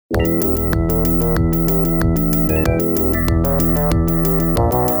What's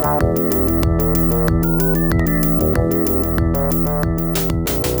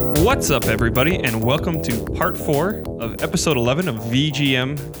up, everybody, and welcome to part 4 of episode 11 of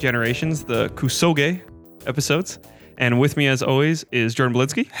VGM Generations, the Kusoge episodes. And with me, as always, is Jordan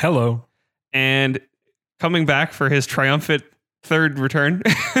Blinsky. Hello. And coming back for his triumphant third return,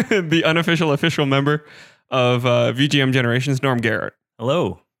 the unofficial official member of VGM Generations, Norm Garrett.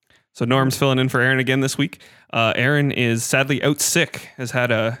 Hello. So Norm's filling in for Aaron again this week. Aaron is sadly out sick, has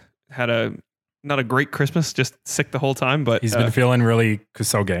had a not a great Christmas, just sick the whole time, but He's been feeling really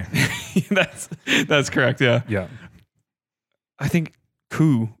kusoge. that's correct. Yeah. Yeah. I think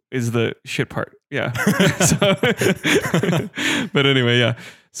ku is the shit part. Yeah. But anyway, yeah.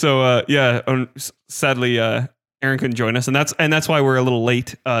 So sadly Aaron couldn't join us, and that's why we're a little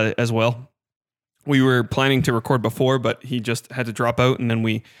late as well. We were planning to record before, but he just had to drop out, and then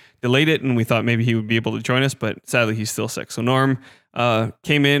we delayed it, and we thought maybe he would be able to join us, but sadly he's still sick. So Norm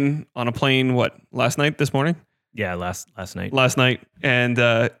came in on a plane, this morning? Yeah, last night. Last night,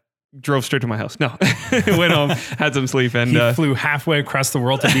 and drove straight to my house. No, went home, had some sleep, and he flew halfway across the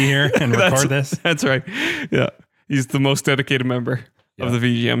world to be here and record this. That's right. Yeah, he's the most dedicated member of the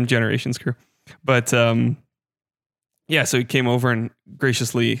VGM Generations crew. But so he came over and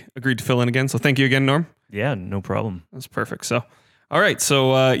graciously agreed to fill in again. So thank you again, Norm. Yeah, no problem. That's perfect. So, all right.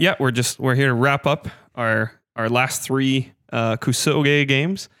 So we're here to wrap up our last 3 Kusoge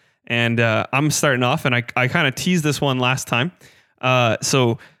games, and I'm starting off, and I kind of teased this one last time.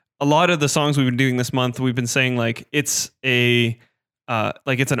 So a lot of the songs we've been doing this month, we've been saying like it's an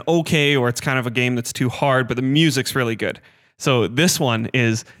okay, or it's kind of a game that's too hard, but the music's really good. So this one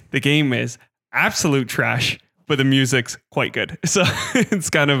the game is absolute trash, but the music's quite good. So it's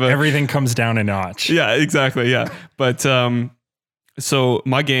kind of everything comes down a notch. Yeah, exactly. Yeah. But so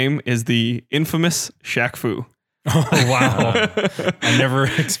my game is the infamous Shaq Fu. Oh, wow. I never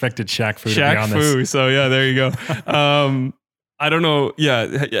expected Shaq Fu to be on this. Shaq Fu. So yeah, there you go. I don't know.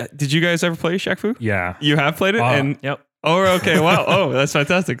 Yeah. Did you guys ever play Shaq Fu? Yeah. You have played it? Yep. Oh, okay. Wow. Oh, that's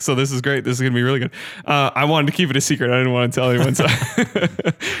fantastic. So this is great. This is going to be really good. I wanted to keep it a secret. I didn't want to tell anyone.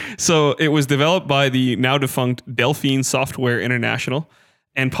 So it was developed by the now defunct Delphine Software International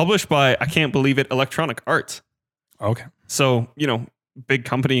and published by, I can't believe it, Electronic Arts. Okay. So, big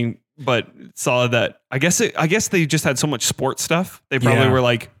company, but saw that, I guess they just had so much sports stuff. They probably were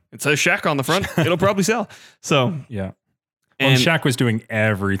like, it says Shaq on the front. It'll probably sell. So, yeah. And Shaq was doing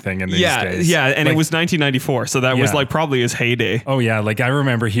everything in these days. Yeah, and it was 1994, so that was like probably his heyday. Oh yeah, like I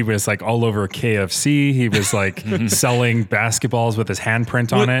remember he was like all over KFC. He was like selling basketballs with his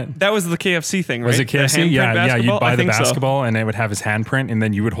handprint on it. That was the KFC thing, right? Was it KFC? Yeah. You'd buy the basketball and it would have his handprint, and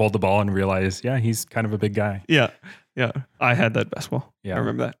then you would hold the ball and realize, he's kind of a big guy. Yeah. I had that basketball. Yeah, I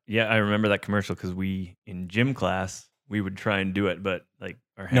remember that. Yeah, I remember that commercial because in gym class we would try and do it, but like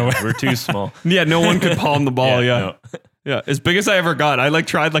our hands were too small. Yeah, no one could palm the ball. Yeah. No. Yeah, as big as I ever got. I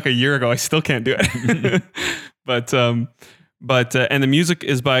tried a year ago. I still can't do it. But and the music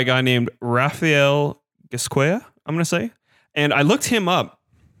is by a guy named Rafael Gasquea, I'm going to say. And I looked him up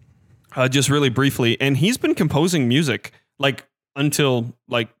just really briefly, and he's been composing music until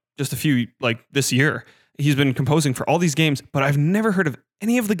just a few this year. He's been composing for all these games, but I've never heard of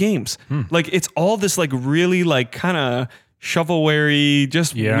any of the games. It's all this really kind of shovelware-y,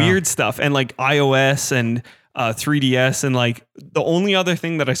 just weird stuff, and iOS and 3DS, and the only other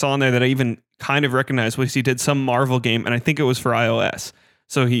thing that I saw in there that I even kind of recognized was he did some Marvel game, and I think it was for iOS.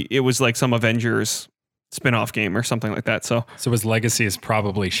 So it was some Avengers spin-off game or something like that. So his legacy is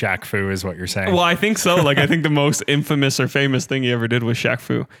probably Shaq Fu, is what you're saying. Well, I think so. I think the most infamous or famous thing he ever did was Shaq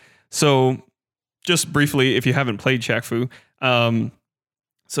Fu. So just briefly, if you haven't played Shaq Fu,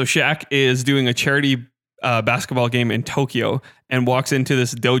 so Shaq is doing a charity basketball game in Tokyo and walks into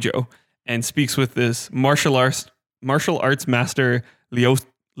this dojo and speaks with this martial arts master,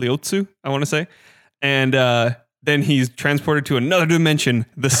 Liotsu, I want to say. And then he's transported to another dimension,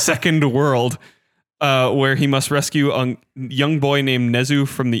 the second world, where he must rescue a young boy named Nezu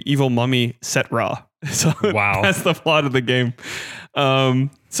from the evil mummy Set Ra. So wow, that's the plot of the game.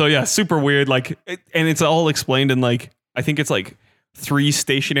 So yeah, super weird. And it's all explained in I think it's 3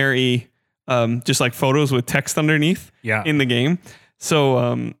 stationary, just photos with text underneath in the game.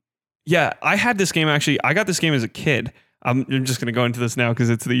 So, I had this game actually. I got this game as a kid. I'm just going to go into this now because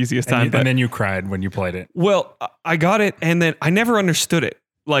it's the easiest time. And then you cried when you played it. Well, I got it, and then I never understood it.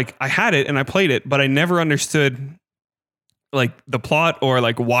 I had it and I played it, but I never understood like the plot or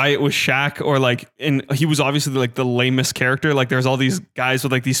like why it was Shaq or like, and he was obviously like the lamest character. Like there's all these guys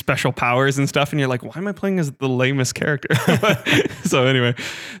with like these special powers and stuff. And you're like, why am I playing as the lamest character? So anyway,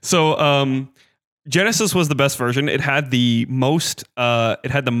 Genesis was the best version. It had the most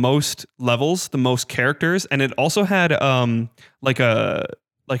levels, the most characters. And it also had like a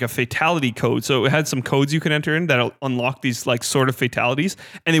fatality code. So it had some codes you could enter in that'll unlock these like sort of fatalities.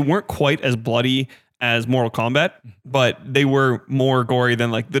 And they weren't quite as bloody as Mortal Kombat, but they were more gory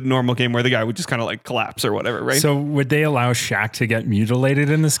than like the normal game where the guy would just kind of like collapse or whatever, right? So would they allow Shaq to get mutilated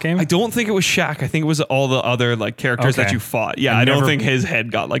in this game? I don't think it was Shaq. I think it was all the other like characters that you fought. Yeah, I don't think his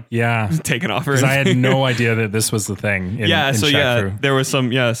head got like taken off or anything. I had no idea that this was the thing. In Shaq Fu. There was some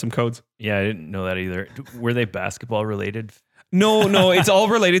codes. Yeah, I didn't know that either. Were they basketball related? No, it's all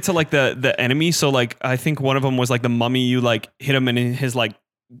related to like the enemy. So like I think one of them was like the mummy. You like hit him and his like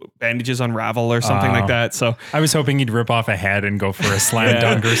bandages unravel or something like that. So I was hoping he'd rip off a head and go for a slam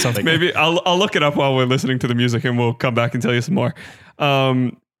dunk or something. Maybe I'll look it up while we're listening to the music and we'll come back and tell you some more.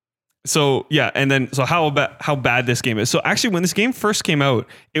 So how bad this game is. So actually when this game first came out,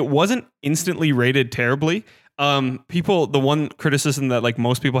 it wasn't instantly rated terribly. The one criticism that like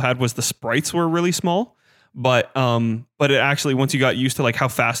most people had was the sprites were really small, but it actually, once you got used to like how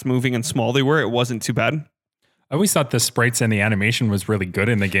fast moving and small they were, it wasn't too bad. I always thought the sprites and the animation was really good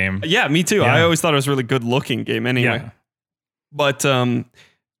in the game. Yeah, me too. Yeah. I always thought it was a really good looking game anyway. Yeah. But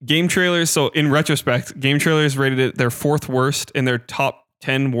game trailers, so in retrospect, game trailers rated it their 4th worst in their top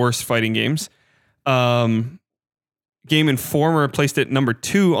 10 worst fighting games. Game Informer placed it number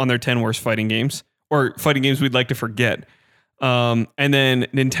 2 on their 10 worst fighting games, or fighting games we'd like to forget. And then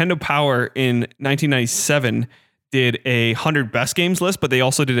Nintendo Power in 1997 did a 100 best games list, but they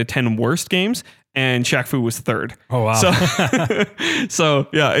also did a 10 worst games, and Shaq Fu was 3rd. Oh wow! So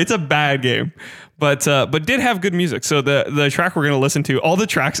yeah, it's a bad game, but did have good music. So the track we're gonna listen to, all the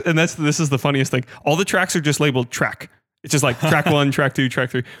tracks, and this is the funniest thing. All the tracks are just labeled track. It's just like track 1, track 2,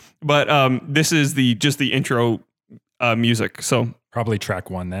 track 3. But this is just the intro music. So probably track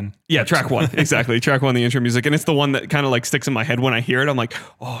 1 then. Yeah, track 1. Exactly. Track 1, the intro music. And it's the one that kind of like sticks in my head when I hear it. I'm like,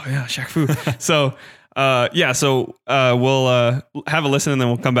 oh yeah, Shaq Fu. So we'll have a listen and then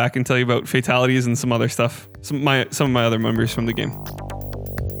we'll come back and tell you about fatalities and some other stuff. Some of my other memories from the game.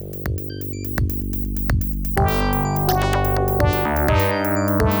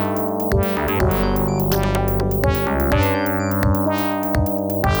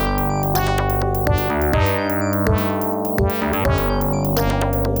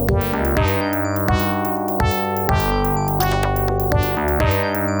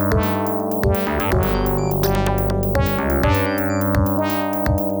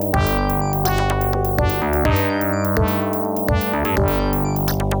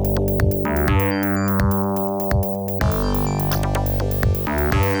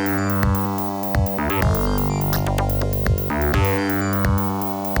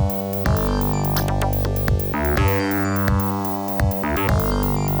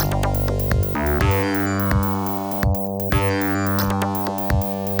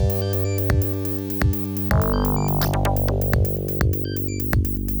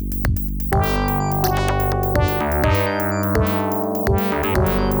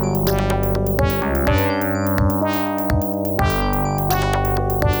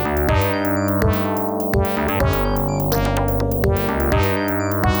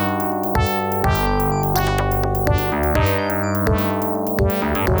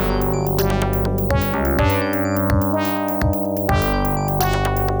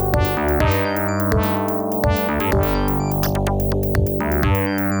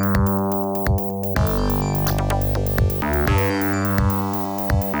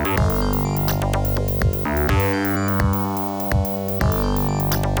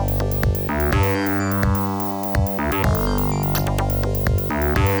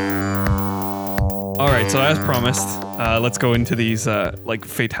 So as promised, let's go into these like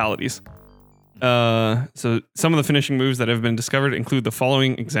fatalities. So some of the finishing moves that have been discovered include the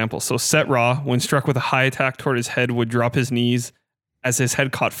following examples. So Set Ra, when struck with a high attack toward his head, would drop his knees as his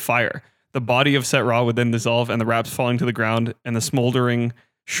head caught fire. The body of Set Ra would then dissolve and the wraps falling to the ground and the smoldering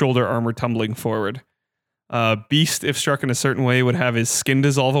shoulder armor tumbling forward. Beast, if struck in a certain way, would have his skin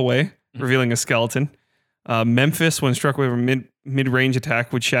dissolve away, revealing a skeleton. Memphis, when struck with a mid-range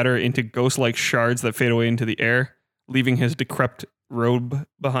attack, would shatter into ghost-like shards that fade away into the air, leaving his decrepit robe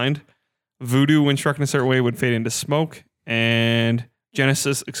behind. Voodoo, when struck in a certain way, would fade into smoke. And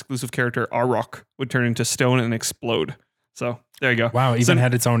Genesis exclusive character Arok would turn into stone and explode. So there you go. Wow, even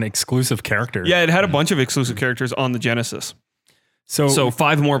had its own exclusive character. Yeah, it had a bunch of exclusive characters on the Genesis. So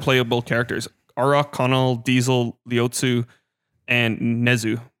 5 more playable characters. Arok, Connell, Diesel, Liotsu, and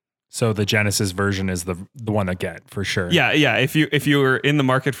Nezu. So the Genesis version is the one I get for sure. Yeah. If you were in the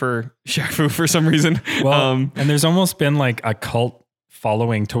market for Shaq Fu for some reason, well, and there's almost been like a cult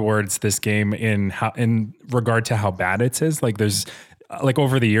following towards this game in regard to how bad it is. Like there's like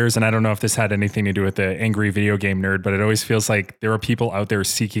over the years, and I don't know if this had anything to do with the angry video game nerd, but it always feels like there are people out there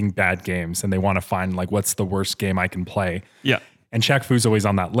seeking bad games and they want to find like what's the worst game I can play. Yeah. And Shaq Fu's always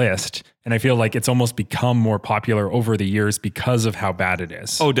on that list. And I feel like it's almost become more popular over the years because of how bad it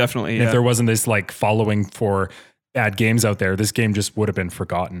is. Oh, definitely. And if there wasn't this like following for bad games out there, this game just would have been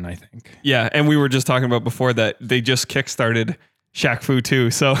forgotten, I think. Yeah. And we were just talking about before that they just kickstarted Shaq Fu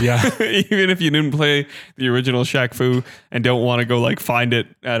 2. So yeah. Even if you didn't play the original Shaq Fu and don't want to go like find it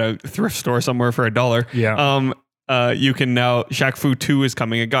at a thrift store somewhere for $1, you can now, Shaq Fu 2 is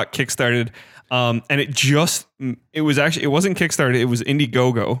coming. It got kickstarted. And it wasn't Kickstarter, it was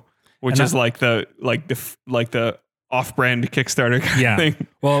Indiegogo, which is like the off-brand Kickstarter kind of thing.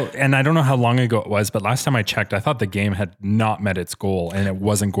 Well, and I don't know how long ago it was, but last time I checked, I thought the game had not met its goal and it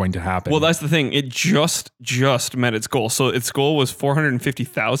wasn't going to happen. Well, that's the thing. It just met its goal. So its goal was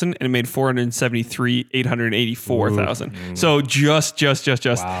 450,000 and it made 884,000. So just.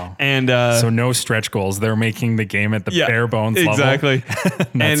 Wow. And so no stretch goals. They're making the game at the bare bones level. Exactly.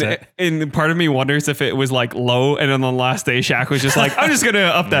 And part of me wonders if it was like low and on the last day Shaq was just like, I'm just going to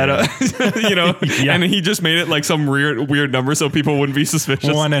up that up, and he just made it like some weird number so people wouldn't be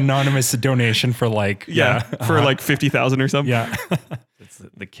suspicious. One anonymous donation for like like 50,000 or something. Yeah. It's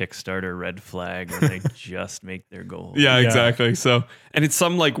the Kickstarter red flag when they just make their goal. Yeah, exactly. So, and it's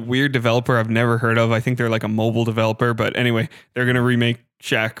some like weird developer I've never heard of. I think they're like a mobile developer, but anyway, they're going to remake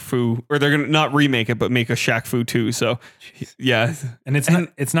Shaq Fu, or they're going to not remake it, but make a Shaq Fu 2. So yeah. And it's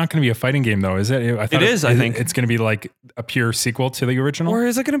not going to be a fighting game though, is it? I think it's going to be like a pure sequel to the original. Or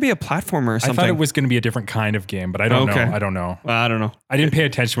is it going to be a platformer or something? I thought it was going to be a different kind of game, but I don't know. I don't know. Well, I don't know. I didn't pay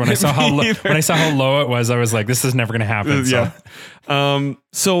attention when I saw how low it was. I was like, this is never going to happen. Yeah.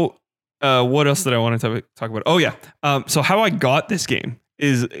 What else did I want to talk about? Oh yeah. So how I got this game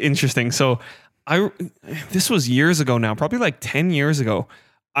is interesting. So this was years ago now, probably like 10 years ago.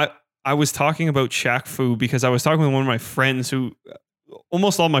 I was talking about Shaq Fu because I was talking with one of my friends who,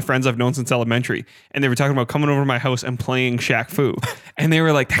 almost all my friends I've known since elementary, and they were talking about coming over to my house and playing Shaq Fu. And they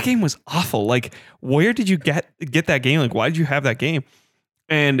were like, that game was awful. Like, where did you get that game? Like, why did you have that game?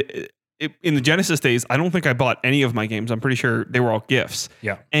 And in the Genesis days, I don't think I bought any of my games. I'm pretty sure they were all gifts.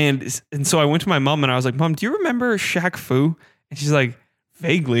 Yeah. And so I went to my mom and I was like, Mom, do you remember Shaq Fu? And she's like,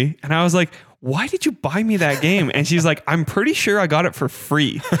 vaguely. And I was like, why did you buy me that game? And she's like, I'm pretty sure I got it for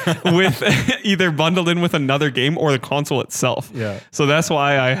free with either bundled in with another game or the console itself. Yeah. So that's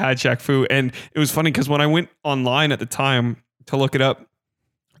why I had Shaq Fu. And it was funny because when I went online at the time to look it up,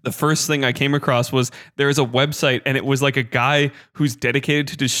 the first thing I came across was there is a website and it was like a guy who's dedicated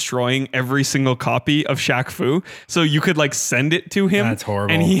to destroying every single copy of Shaq Fu. So you could like send it to him. That's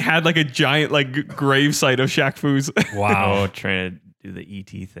horrible. And he had like a giant like grave site of Shaq Fu's. Wow. Trying to do the ET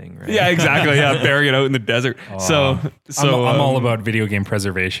thing, right? Yeah, exactly. Yeah, bury it out in the desert. So I'm all about video game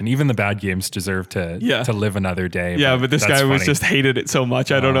preservation. Even the bad games deserve to live another day. Yeah, but this guy was just hated it so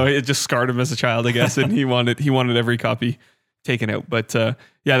much. I don't know. It just scarred him as a child, I guess, and he wanted every copy taken out. But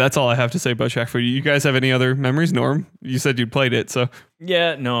yeah, that's all I have to say about Shaq Fu. You guys have any other memories? Norm, you said you'd played it, so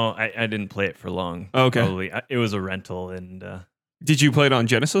yeah. No, I didn't play it for long. Okay, probably it was a rental and. Did you play it on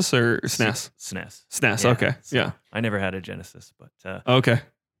Genesis or SNES? SNES. Yeah, okay. So yeah. I never had a Genesis, but okay.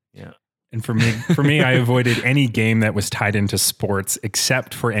 Yeah. And for me, I avoided any game that was tied into sports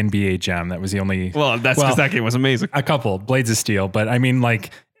except for NBA Jam. That was the only. Well, that's because that game was amazing. A couple Blades of Steel, but I mean, like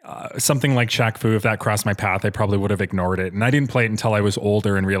something like Shaq Fu. If that crossed my path, I probably would have ignored it. And I didn't play it until I was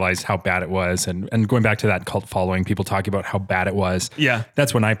older and realized how bad it was. And going back to that cult following, people talking about how bad it was. Yeah,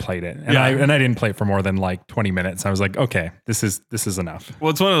 that's when I played it. And I didn't play it for more than like 20 minutes. I was like, okay, this is enough.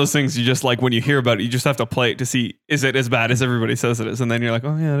 Well, it's one of those things you just like when you hear about it, you just have to play it to see is it as bad as everybody says it is, and then you're like,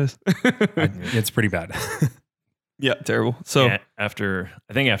 oh yeah, it is. It's pretty bad. Yeah, terrible. So after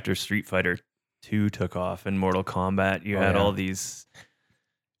Street Fighter 2 took off and Mortal Kombat, you had all these.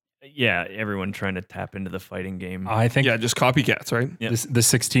 Yeah, everyone trying to tap into the fighting game. I think just copycats, right? Yeah. The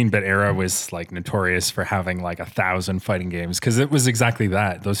 16-bit era was like notorious for having like 1,000 fighting games because it was exactly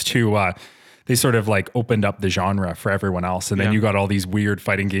that. Those two, they sort of like opened up the genre for everyone else, and then you got all these weird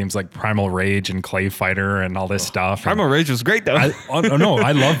fighting games like Primal Rage and Clay Fighter and all this stuff. Primal Rage was great though.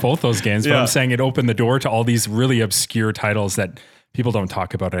 I love both those games, but I'm saying it opened the door to all these really obscure titles that people don't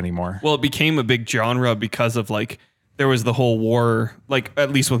talk about anymore. Well, it became a big genre because of like. There was the whole war, like at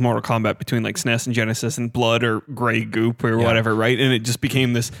least with Mortal Kombat, between like SNES and Genesis and Blood or Grey Goop or whatever, right? And it just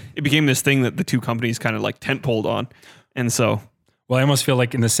became this thing that the two companies kind of like tentpoled on. And so Well, I almost feel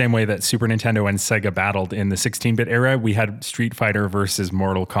like in the same way that Super Nintendo and Sega battled in the 16-bit era, we had Street Fighter versus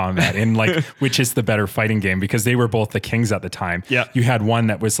Mortal Kombat in like, which is the better fighting game, because they were both the kings at the time. Yeah. You had one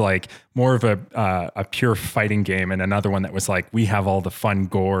that was like more of a pure fighting game, and another one that was like, we have all the fun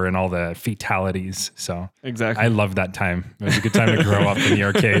gore and all the fatalities. So Exactly. I loved that time. It was a good time to grow up in the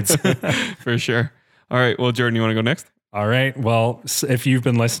arcades. For sure. All right. Well, Jordan, you want to go next? All right. Well, if you've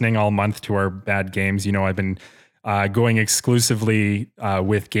been listening all month to our bad games, you know I've been going exclusively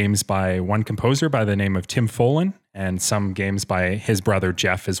with games by one composer by the name of Tim Follin, and some games by his brother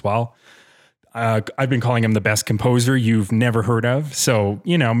Jeff as well. I've been calling him the best composer you've never heard of. So,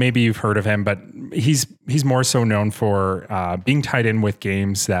 you know, maybe you've heard of him, but he's more so known for being tied in with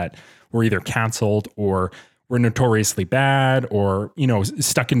games that were either canceled or were notoriously bad, or, you know,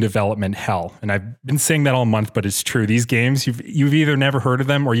 stuck in development hell. And I've been saying that all month, but it's true. These games, you've either never heard of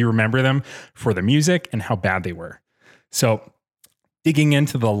them or you remember them for the music and how bad they were. So digging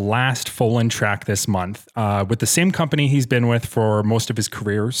into the last Follin track this month, with the same company he's been with for most of his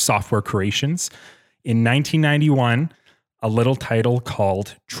career, Software Creations, in 1991, a little title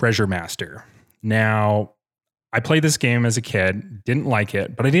called Treasure Master. Now, I played this game as a kid, didn't like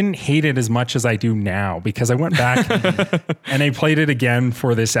it, but I didn't hate it as much as I do now, because I went back and I played it again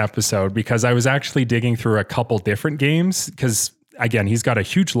for this episode, because I was actually digging through a couple different games, because again, he's got a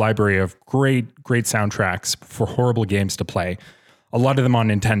huge library of great soundtracks for horrible games to play, a lot of them on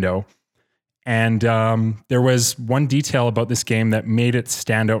Nintendo. And there was one detail about this game that made it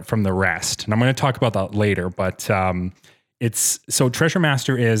stand out from the rest. And I'm going to talk about that later, but Treasure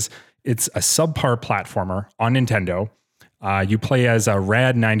Master it's a subpar platformer on Nintendo. You play as a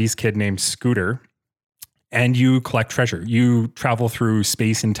rad 90s kid named Scooter, and you collect treasure. You travel through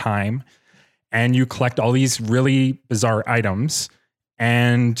space and time, and you collect all these really bizarre items,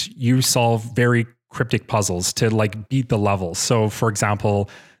 and you solve very cryptic puzzles to like beat the levels. So, for example,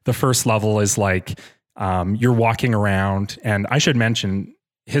 the first level is like you're walking around, and I should mention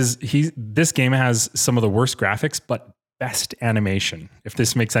this game has some of the worst graphics, but best animation, if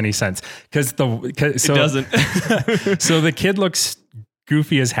this makes any sense, because it doesn't. So the kid looks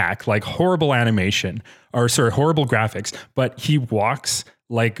goofy as heck, like horrible horrible graphics, but he walks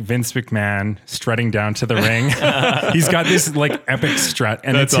like Vince McMahon strutting down to the ring. He's got this like epic strut,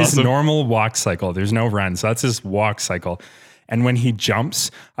 and That's it's his awesome. normal walk cycle. There's no run, so that's his walk cycle. And when he jumps,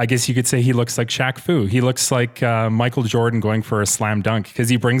 I guess you could say he looks like Shaq Fu. He looks like Michael Jordan going for a slam dunk, because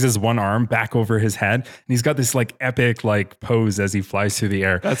he brings his one arm back over his head, and he's got this like epic like pose as he flies through the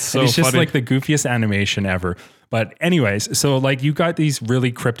air. That's so and it's just funny. like the goofiest animation ever. But anyways, so like you got these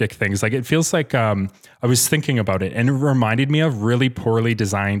really cryptic things. Like it feels like I was thinking about it, and it reminded me of really poorly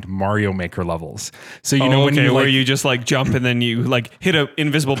designed Mario Maker levels. So you know when you where like, you just like jump and then you like hit an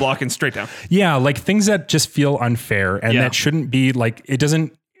invisible block and straight down. yeah, like things that just feel unfair, and Yeah. that shouldn't be like, it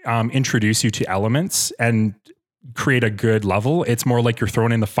doesn't introduce you to elements and create a good level. It's more like you're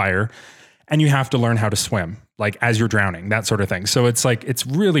thrown in the fire and you have to learn how to swim, like as you're drowning, that sort of thing. So it's like, it's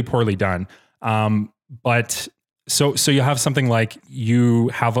really poorly done. But so you have something like you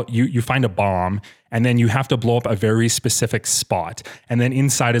find a bomb, and then you have to blow up a very specific spot. And then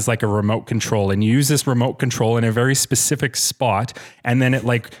inside is like a remote control, and you use this remote control in a very specific spot. And then it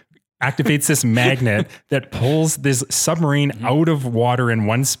like activates this magnet that pulls this submarine out of water in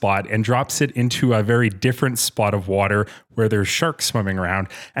one spot and drops it into a very different spot of water where there's sharks swimming around.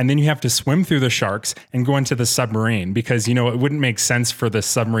 And then you have to swim through the sharks and go into the submarine, because, you know, it wouldn't make sense for the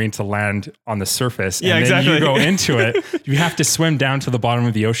submarine to land on the surface. Yeah, and then exactly. you go into it. You have to swim down to the bottom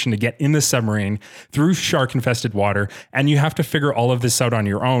of the ocean to get in the submarine through shark infested water. And you have to figure all of this out on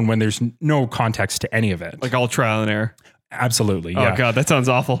your own when there's no context to any of it. Like all trial and error. Absolutely. Yeah. Oh God, that sounds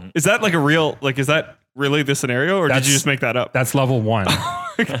awful. Is that like is that really the scenario, or did That's- you just make that up? That's level one.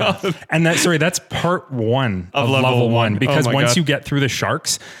 God. And that's part one of level level one. one. Because Oh my once God. you get through the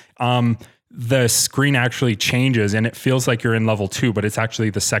sharks, the screen actually changes and it feels like you're in level 2, but it's actually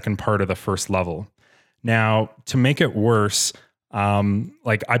the second part of the first level. Now, to make it worse,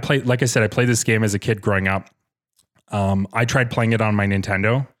 like I played this game as a kid growing up. I tried playing it on my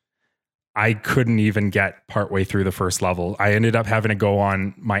Nintendo. I couldn't even get partway through the first level. I ended up having to go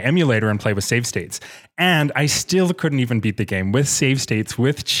on my emulator and play with save states. And I still couldn't even beat the game. With save states,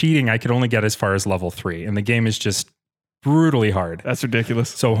 with cheating, I could only get as far as level 3. And the game is just brutally hard. That's ridiculous.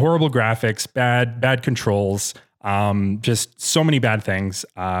 So horrible graphics, bad controls, just so many bad things.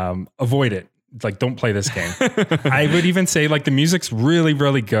 Avoid it. Like, don't play this game. I would even say like the music's really,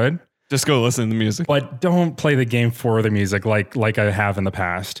 really good, Just go listen to the music. but don't play the game for the music like I have in the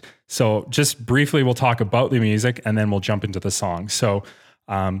past. So just briefly, we'll talk about the music and then we'll jump into the song. So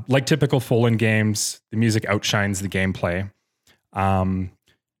like typical Follin games, the music outshines the gameplay.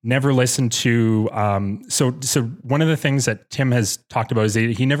 Never listened to. So one of the things that Tim has talked about is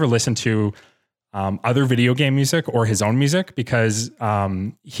that he never listened to other video game music or his own music because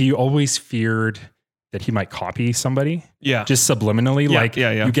he always feared that he might copy somebody. Yeah. Just subliminally.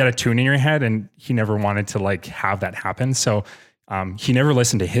 Yeah. You get a tune in your head, and he never wanted to like have that happen. So he never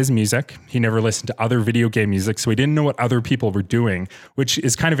listened to his music. He never listened to other video game music. So he didn't know what other people were doing, which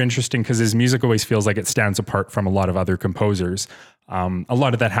is kind of interesting because his music always feels like it stands apart from a lot of other composers. A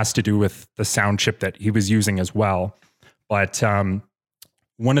lot of that has to do with the sound chip that he was using as well. But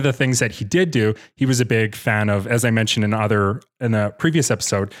one of the things that he did do, he was a big fan of, as I mentioned in a previous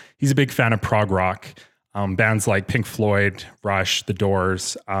episode, he's a big fan of prog rock. Bands like Pink Floyd, Rush, The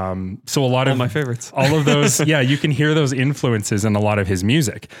Doors. So a lot of my favorites. All of those, yeah, you can hear those influences in a lot of his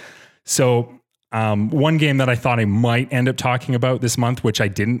music. So one game that I thought I might end up talking about this month, which I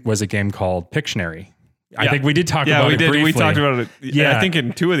didn't, was a game called Pictionary. I think we did talk about it briefly. Yeah, we talked about it. Yeah, I think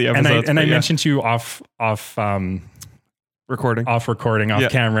in 2 of the episodes. And I mentioned to you off recording, off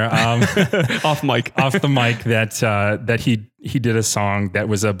camera, off mic, off the mic that he did a song that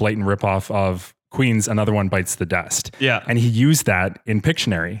was a blatant ripoff of Queen's Another One Bites the Dust. Yeah. And he used that in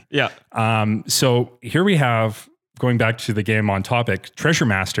Pictionary. Yeah. So here we have, going back to the game on topic, Treasure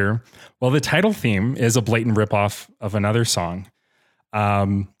Master. Well, the title theme is a blatant ripoff of another song.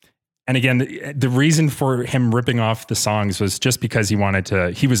 And again, the reason for him ripping off the songs was just because he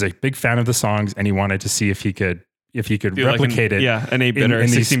was a big fan of the songs and he wanted to see if he could replicate it. Yeah, an 8-bit or a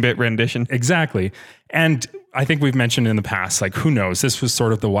 16-bit rendition. Exactly. And I think we've mentioned in the past, like, who knows? This was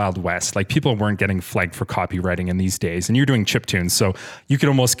sort of the Wild West. Like, people weren't getting flagged for copywriting in these days, and you're doing chiptunes. So you could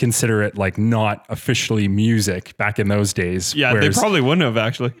almost consider it like not officially music back in those days. Yeah, they probably wouldn't have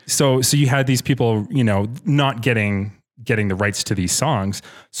actually. So you had these people, not getting the rights to these songs.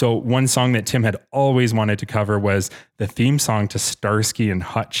 So one song that Tim had always wanted to cover was the theme song to Starsky and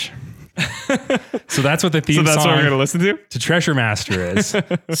Hutch. So that's what the theme song what we're going to listen to Treasure Master is.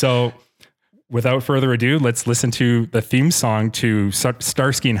 So without further ado, let's listen to the theme song to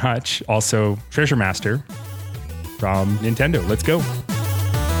Starsky and Hutch, also Treasure Master from Nintendo. Let's go.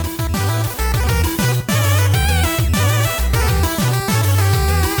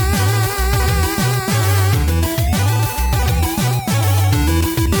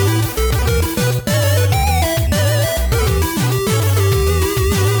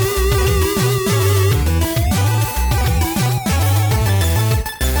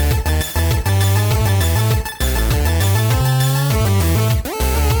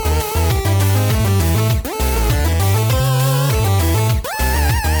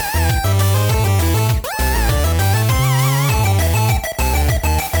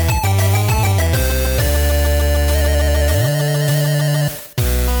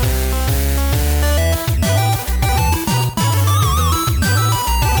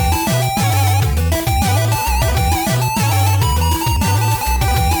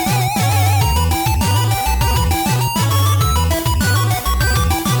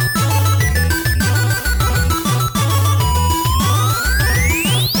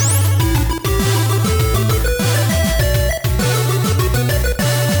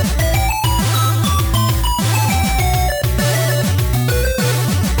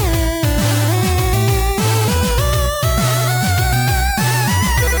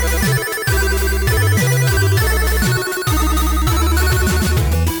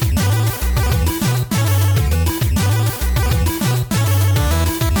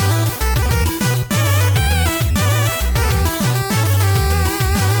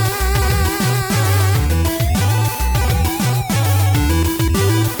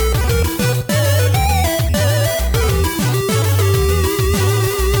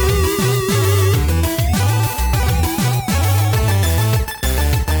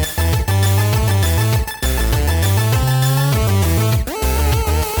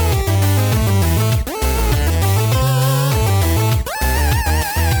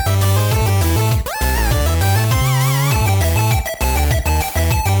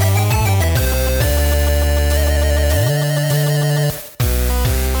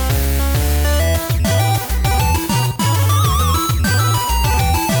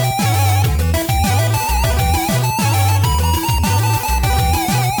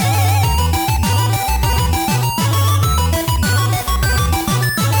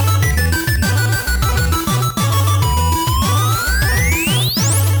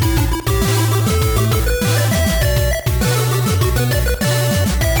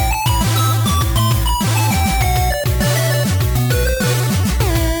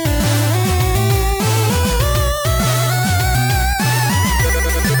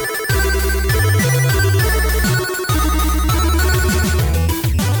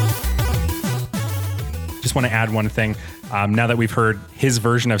 just want to add one thing. Now that we've heard his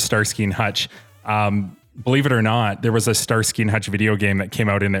version of Starsky and Hutch, believe it or not, there was a Starsky and Hutch video game that came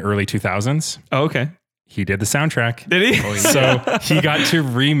out in the early 2000s. Oh, okay. He did the soundtrack. Did he? So he got to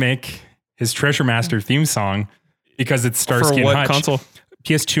remake his Treasure Master theme song because it's Starsky For what and Hutch. console?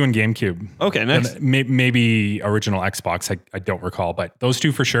 PS2 and GameCube. Okay, nice. And maybe original Xbox. I don't recall, but those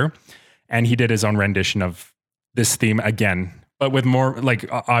two for sure. And he did his own rendition of this theme again, but with more, like,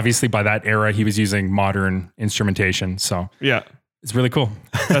 obviously by that era, he was using modern instrumentation. So Yeah. it's really cool.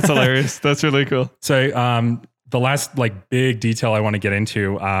 That's hilarious. That's really cool. So the last like big detail I want to get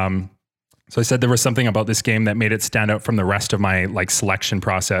into, so I said there was something about this game that made it stand out from the rest of my like selection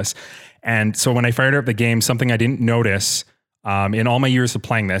process. And so when I fired up the game, something I didn't notice in all my years of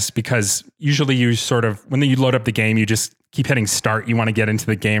playing this, because usually you sort of, when you load up the game, you just keep hitting start. You want to get into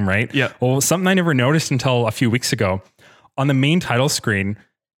the game, right? Yeah. Well, something I never noticed until a few weeks ago, on the main title screen,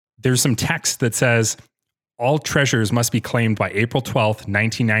 there's some text that says, all treasures must be claimed by April 12th,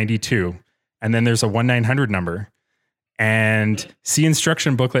 1992. And then there's a 1-900 number. And see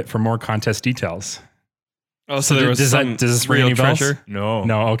instruction booklet for more contest details. Oh, so there was does this ring real any bells? treasure? No.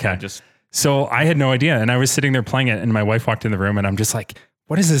 No, okay. So I had no idea. And I was sitting there playing it, and my wife walked in the room, and I'm just like,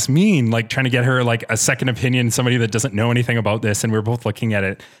 what does this mean? Like trying to get her like a second opinion, somebody that doesn't know anything about this. And we're both looking at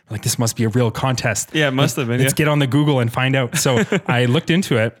it like, this must be a real contest. Yeah, it must have been. Let's get on the Google and find out. So I looked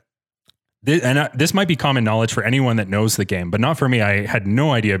into it. This might be common knowledge for anyone that knows the game, but not for me. I had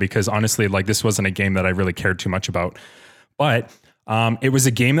no idea because honestly, like this wasn't a game that I really cared too much about. But it was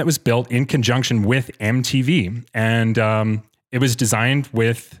a game that was built in conjunction with MTV, and it was designed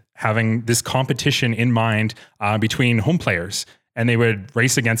with having this competition in mind between home players, and they would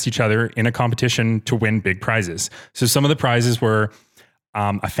race against each other in a competition to win big prizes. So some of the prizes were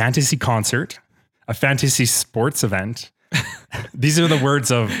a fantasy concert, a fantasy sports event. These are the words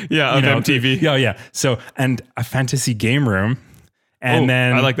of MTV. Yeah. So, and a fantasy game room. And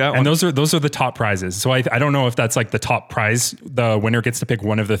then I like that one. And those are the top prizes. So I don't know if that's like the top prize. The winner gets to pick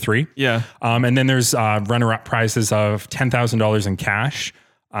one of the three. Yeah. And then there's runner-up prizes of $10,000 in cash.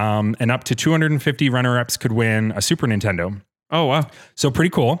 And up to 250 runner-ups could win a Super Nintendo. Oh, wow. So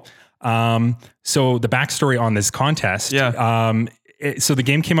pretty cool. So the backstory on this contest. Yeah. So the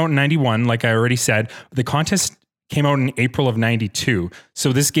game came out in 91, like I already said. The contest came out in April of 92.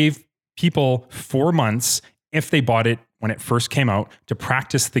 So this gave people 4 months, if they bought it when it first came out, to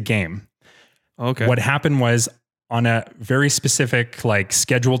practice the game. Okay. What happened was, on a very specific like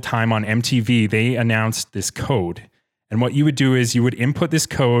scheduled time on MTV, they announced this code. And what you would do is you would input this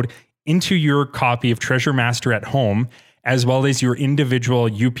code into your copy of Treasure Master at home, as well as your individual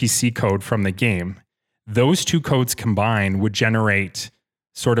UPC code from the game. Those two codes combined would generate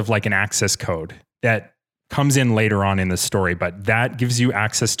sort of like an access code that comes in later on in the story, but that gives you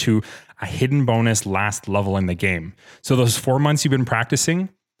access to a hidden bonus last level in the game. So those 4 months you've been practicing,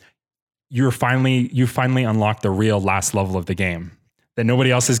 you finally unlock the real last level of the game that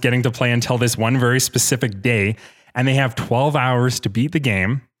nobody else is getting to play until this one very specific day. And they have 12 hours to beat the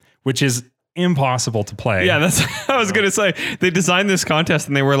game, which is impossible to play. Yeah, that's what I was going to say. They designed this contest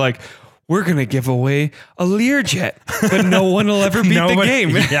and they were like, we're going to give away a Learjet, but no one will ever beat the game.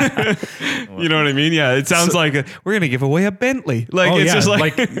 Yeah. You know what I mean? Yeah, it sounds like we're going to give away a Bentley. Like it's just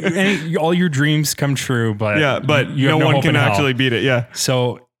like all your dreams come true, but you no have one hope can in hell. actually beat it. Yeah.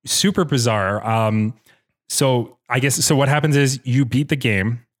 So super bizarre. So I guess, so what happens is you beat the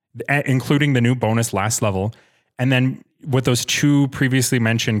game, including the new bonus last level. And then with those two previously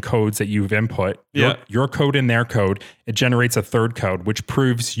mentioned codes that you've input, your code and their code, it generates a third code, which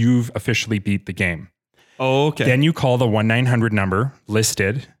proves you've officially beat the game. Oh, okay. Then you call the 1-900 number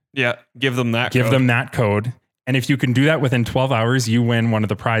listed. Yeah. Give them that code. And if you can do that within 12 hours, you win one of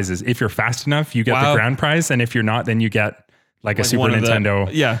the prizes. If you're fast enough, you get the grand prize. And if you're not, then you get like a Super Nintendo.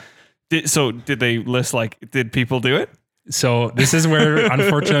 Did they list did people do it? So this is where,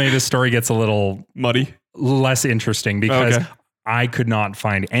 unfortunately, the story gets a little muddy, less interesting, because I could not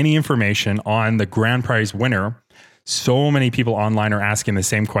find any information on the grand prize winner. So many people online are asking the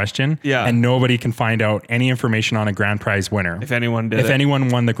same question, and nobody can find out any information on a grand prize winner. If anyone anyone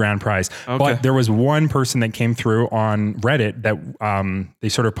won the grand prize. But there was one person that came through on Reddit that they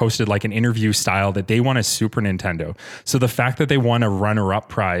sort of posted like an interview style that they won a Super Nintendo. So the fact that they won a runner-up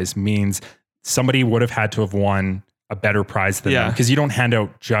prize means somebody would have had to have won a better prize than them, because you don't hand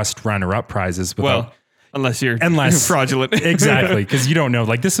out just runner-up prizes without... Unless you're fraudulent. Exactly, because you don't know.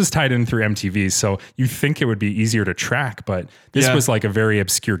 Like, this was tied in through MTV, so you think it would be easier to track, but this was like a very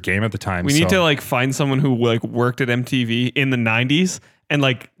obscure game at the time. We need to find someone who worked at MTV in the 90s and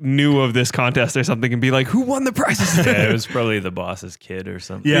like knew of this contest or something and be like, who won the prizes? Yeah, it was probably the boss's kid or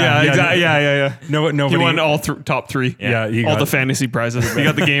something. Yeah, exactly. Yeah. Nobody He won all top three. Yeah, he all got- the fantasy prizes. He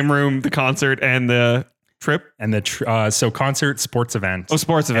got the game room, the concert, and the trip. and the so concert, sports event,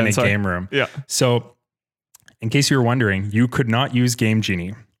 Sports event. and a sorry. game room. Yeah. So, in case you were wondering, you could not use Game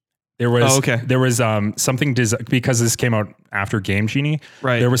Genie. There was something because this came out after Game Genie.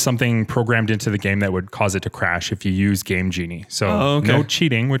 Right. There was something programmed into the game that would cause it to crash if you use Game Genie. So okay. no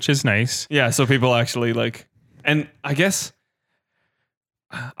cheating, which is nice. Yeah. So people actually like, and I guess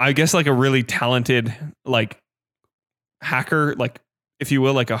like a really talented like hacker, like if you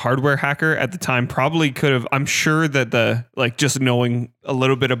will, like a hardware hacker at the time probably could have. I'm sure that the like just knowing a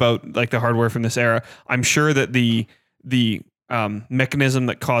little bit about like the hardware from this era, I'm sure that the mechanism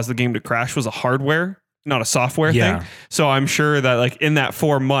that caused the game to crash was a hardware, not a software thing. So I'm sure that like in that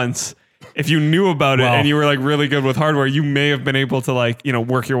 4 months, if you knew about it and you were like really good with hardware, you may have been able to like,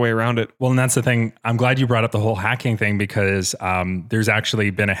 work your way around it. Well, and that's the thing. I'm glad you brought up the whole hacking thing because there's actually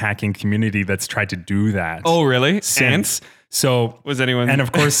been a hacking community that's tried to do that. Oh, really? Since. So was anyone? And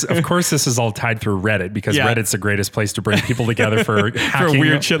of course, this is all tied through Reddit because Reddit's the greatest place to bring people together for hacking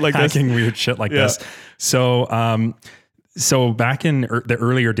weird shit like this. Weird shit like this. So back in the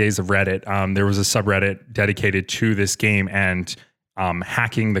earlier days of Reddit, there was a subreddit dedicated to this game and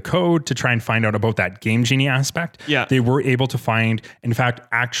hacking the code to try and find out about that Game Genie aspect. Yeah. They were able to find, in fact,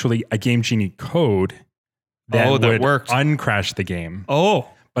 actually a Game Genie code that would worked. uncrash the game. Oh.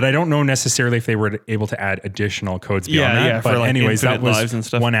 But I don't know necessarily if they were able to add additional codes beyond that. Yeah, But for like anyways, that infinite lives and was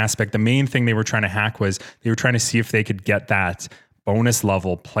stuff. one aspect. The main thing they were trying to hack was they were trying to see if they could get that bonus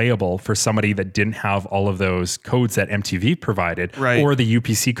level playable for somebody that didn't have all of those codes that MTV provided Right. or the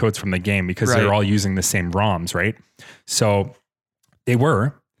UPC codes from the game because Right. they're all using the same ROMs, right? So they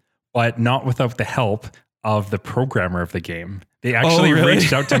were, but not without the help of the programmer of the game. They actually really?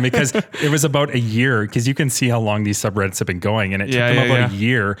 reached out to him because it was about a year, because you can see how long these subreddits have been going, and it took them about a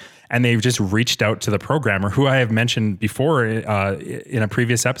year, and they've just reached out to the programmer, who I have mentioned before in a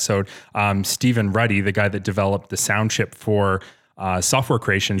previous episode, Stephen Ruddy, the guy that developed the sound chip for Software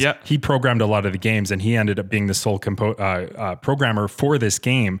Creations. Yeah. He programmed a lot of the games, and he ended up being the sole programmer for this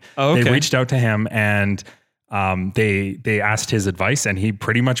game. Oh, okay. They reached out to him and they asked his advice, and he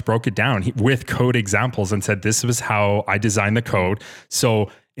pretty much broke it down with code examples and said, this was how I designed the code. So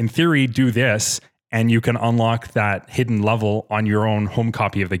in theory, do this, and you can unlock that hidden level on your own home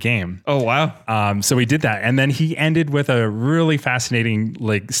copy of the game. Oh, wow. So he did that. And then he ended with a really fascinating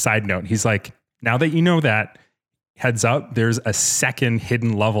side note. He's like, now that you know that, heads up, there's a second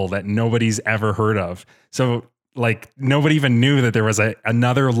hidden level that nobody's ever heard of. So nobody even knew that there was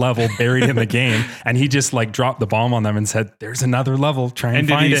another level buried in the game, and he just dropped the bomb on them and said, "There's another level. Try and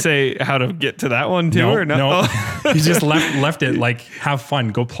find it." And did he say how to get to that one too, or no? No. Oh. He just left it have fun,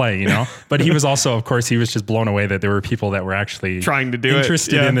 go play, But he was also, of course, he was just blown away that there were people that were actually trying to do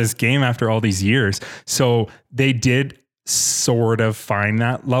interested in this game after all these years. So they did sort of find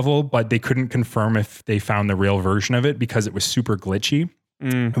that level, but they couldn't confirm if they found the real version of it because it was super glitchy.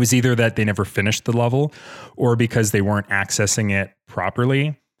 It was either that they never finished the level or because they weren't accessing it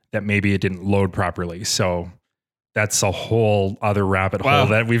properly, that maybe it didn't load properly. So that's a whole other rabbit hole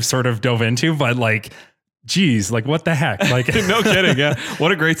that we've sort of dove into, but geez, what the heck? No kidding. Yeah.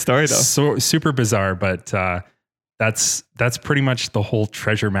 What a great story though. So super bizarre, but that's pretty much the whole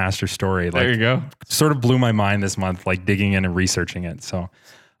Treasure Master story. There you go. Sort of blew my mind this month, digging in and researching it. So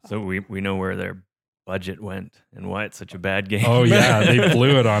we know where their budget went and why it's such a bad game. Oh yeah, they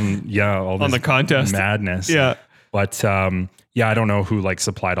blew it on all this on the contest madness. Yeah, but I don't know who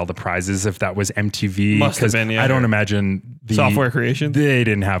supplied all the prizes. If that was MTV, must have been. Yeah, I don't imagine the Software Creation. They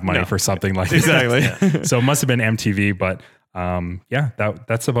didn't have money for something like exactly. that. So it must have been MTV. But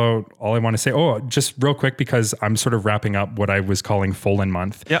that's about all I want to say. Oh, just real quick, because I'm sort of wrapping up what I was calling Folan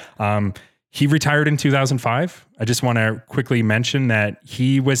month. Yeah. He retired in 2005. I just want to quickly mention that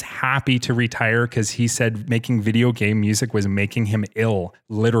he was happy to retire because he said making video game music was making him ill,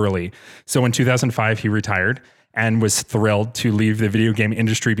 literally. So in 2005, he retired and was thrilled to leave the video game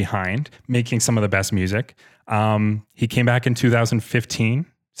industry behind, making some of the best music. He came back in 2015.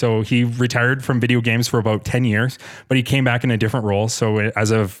 So he retired from video games for about 10 years, but he came back in a different role. So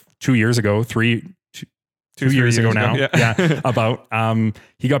as of 2 years ago, 2 years ago now. Yeah.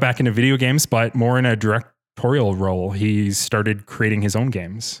 He got back into video games, but more in a directorial role. He started creating his own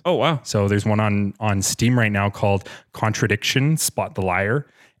games. Oh, wow. So there's one on Steam right now called Contradiction, Spot the Liar.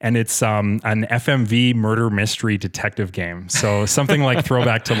 And it's an FMV murder mystery detective game. So something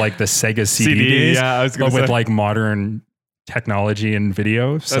throwback to the Sega CD days, I was but with modern technology and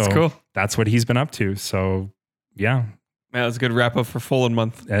video. So that's cool. That's what he's been up to. So yeah. Man, that's a good wrap up for Fallen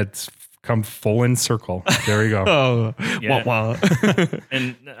month. It's come full in circle. There we go. Oh, Yeah. wah, wah.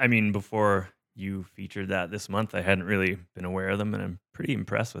 And I mean, before you featured that this month, I hadn't really been aware of them, and I'm pretty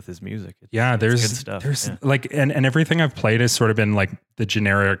impressed with his music. Yeah, it's there's good stuff. There's Yeah. like, and everything I've played has sort of been like the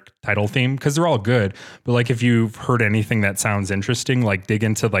generic title theme because they're all good. But like, if you've heard anything that sounds interesting, like dig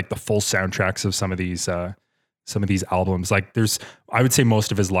into like the full soundtracks of some of these albums. Like, I would say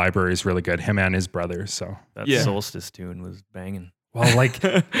most of his library is really good. Him and his brothers. So, That Yeah. Solstice tune was banging. well, like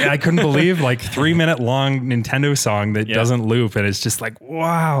I couldn't believe like 3-minute long Nintendo song that Yeah. doesn't loop, and it's just like,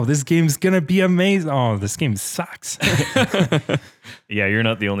 wow, this game's gonna be amazing. Oh, this game sucks. Yeah, you're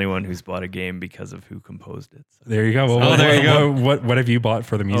not the only one who's bought a game because of who composed it. So. There you go. Well, Oh, there you go. What have you bought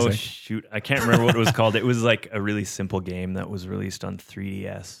for the Oh music? shoot, I can't remember what it was called. It was like a really simple game that was released on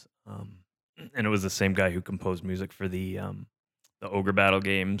 3DS, and it was the same guy who composed music for the Ogre Battle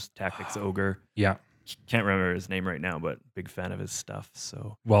games, Tactics Ogre. Yeah. Can't remember his name right now, but big fan of his stuff.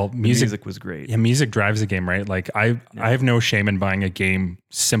 So Well, the music music was great. Yeah, music drives a game, right? Like I have no shame in buying a game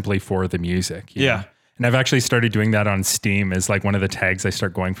simply for the music. you Yeah. know? And I've actually started doing that on Steam as like one of the tags I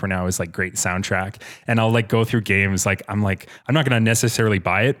start going for now is like great soundtrack. And I'll like go through games. I'm not going to necessarily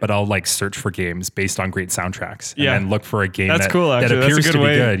buy it, but I'll like search for games based on great soundtracks and Yeah. then look for a game That's that, cool, that actually. That's a appears good to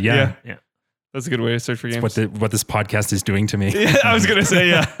way. be good. Yeah. Yeah. That's a good way to search for games. What this podcast is doing to me. Yeah, I was gonna say,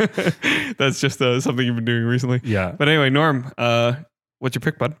 yeah. That's just something you've been doing recently. Yeah. But anyway, Norm, what's your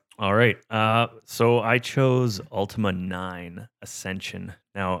pick, bud? All right. So I chose Ultima 9 Ascension.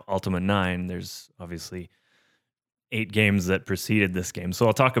 Now, Ultima 9, there's obviously 8 games that preceded this game. So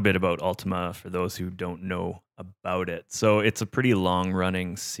I'll talk a bit about Ultima for those who don't know about it. So it's a pretty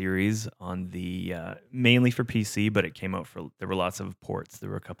long-running series on the mainly for PC, but it came out there were lots of ports. There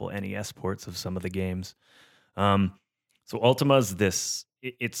were a couple NES ports of some of the games. So Ultima's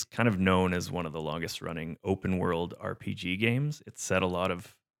it's kind of known as one of the longest-running open-world RPG games. It set a lot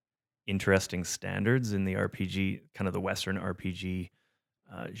of interesting standards in the RPG, kind of the Western RPG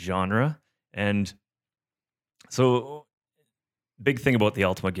genre. And so big thing about the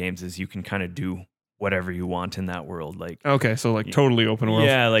Ultima games is you can kind of do whatever you want in that world. Like, Okay, so like totally open world.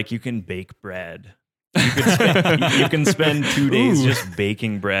 yeah, like you can bake bread. You can spend 2 days Ooh. just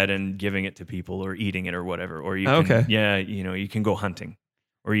baking bread and giving it to people or eating it or whatever. Or you can, Okay. yeah, you can go hunting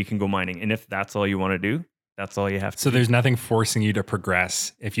or you can go mining. And if that's all you want to do, that's all you have to So do. there's nothing forcing you to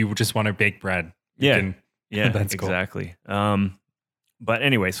progress. If you just want to bake bread, you Yeah. can- Yeah, That's cool. exactly. But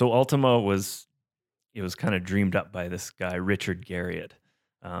anyway, so Ultima was kind of dreamed up by this guy, Richard Garriott,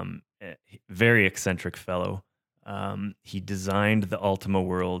 a very eccentric fellow. He designed the Ultima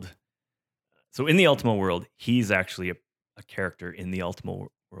world. So in the Ultima world, he's actually a character in the Ultima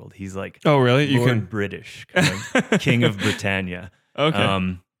world. He's like Oh, really? You Lord can. British, kind of King of Britannia.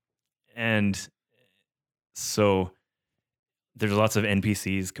 Okay. And so there's lots of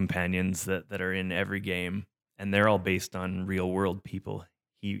NPCs, companions that are in every game, and they're all based on real world people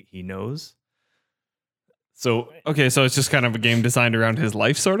he knows. So Okay, so it's just kind of a game designed around his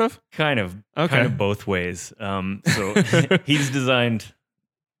life, sort of. kind of Okay. both ways. So he's designed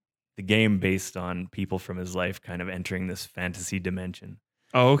the game based on people from his life kind of entering this fantasy dimension.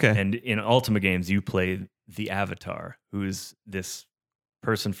 Oh, okay. And in Ultima games, you play the Avatar, who's this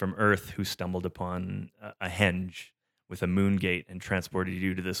person from Earth who stumbled upon a henge with a moon gate and transported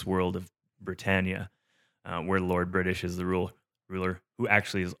you to this world of Britannia, where Lord British is the ruler, who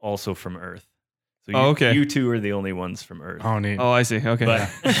actually is also from Earth. So Oh, okay. you two are the only ones from Earth. Oh, neat. Oh, I see. Okay. But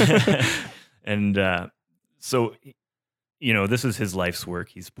and so this is his life's work.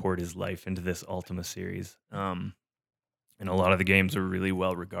 He's poured his life into this Ultima series, and a lot of the games are really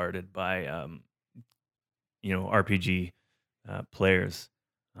well regarded by RPG players.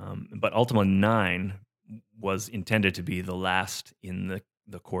 But Ultima 9 was intended to be the last in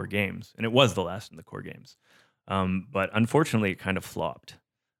the core games, and it was the last in the core games. But unfortunately, it kind of flopped.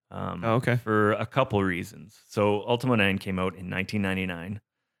 Oh, okay. For a couple reasons. So Ultima 9 came out in 1999,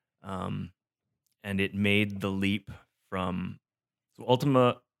 and it made the leap from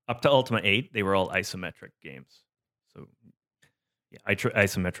Ultima up to Ultima 8. They were all isometric games. So yeah,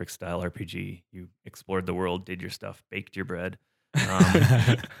 isometric style RPG. You explored the world, did your stuff, baked your bread.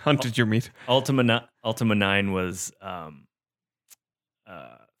 Hunted your meat. Ultima 9 was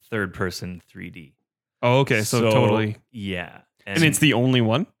third person 3D. Oh, okay. So totally. Yeah. And it's the only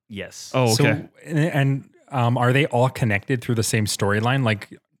one? yes. Oh, okay. So, and are they all connected through the same storyline, like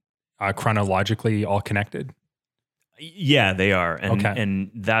chronologically all connected? Yeah, they are. And Okay.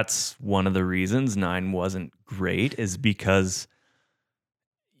 and that's one of the reasons 9 wasn't great, is because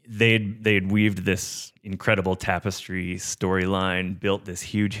they'd weaved this incredible tapestry storyline, built this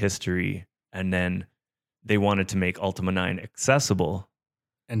huge history, and then they wanted to make Ultima 9 accessible.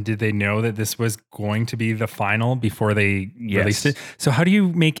 And did they know that this was going to be the final before they Yes. released it? So how do you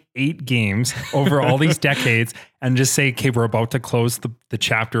make 8 games over all these decades and just say, okay, we're about to close the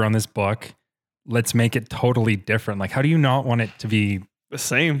chapter on this book. Let's make it totally different. Like, how do you not want it to be The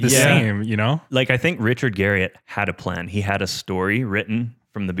same. the same, you know? Like, I think Richard Garriott had a plan. He had a story written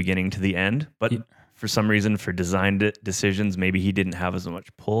from the beginning to the end, but for some reason, for design decisions, maybe he didn't have as much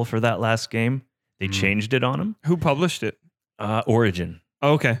pull for that last game. They changed it on him. Who published it? Origin,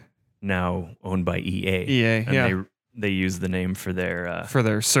 Oh, okay. now owned by EA. EA, And yeah. they use the name for their For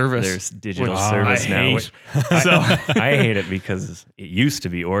their service. digital Which service I now. hate. Which So- I hate it because it used to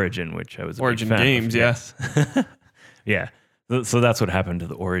be Origin, which I was a big Origin fan of. Games, Yes. Yeah. So that's what happened to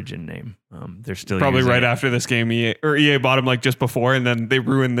the Origin name. They're still Probably using right it. after this game, EA bought them like just before, and then they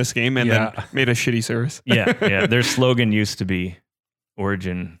ruined this game and then made a shitty service. Yeah. Their slogan used to be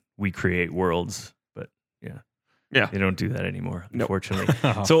Origin, we create worlds, but Yeah. they don't do that anymore, Nope. unfortunately.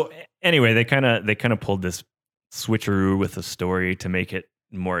 So anyway, they kind of pulled this switcheroo with the story to make it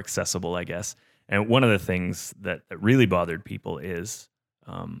more accessible, I guess. And one of the things that really bothered people is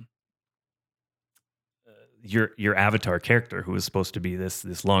your avatar character, who was supposed to be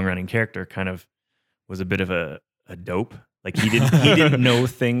this long running character, kind of was a bit of a dope. Like he didn't know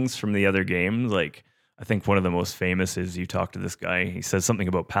things from the other games. Like, I think one of the most famous is you talk to this guy, he says something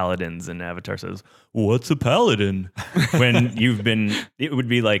about paladins, and Avatar says, "What's a paladin?" When it would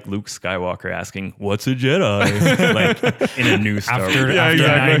be like Luke Skywalker asking, "What's a Jedi?" Like in a new Star Wars. After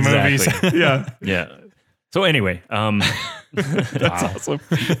Yeah, 9 movies. Exactly. Yeah. Yeah. So anyway, That's awesome.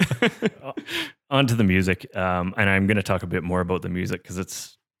 on to the music. And I'm going to talk a bit more about the music because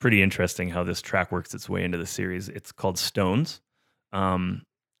it's pretty interesting how this track works its way into the series. It's called Stones.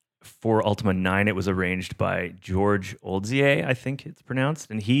 For Ultima 9, it was arranged by George Oldzier, I think it's pronounced.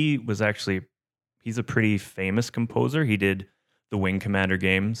 And he's a pretty famous composer. He did the Wing Commander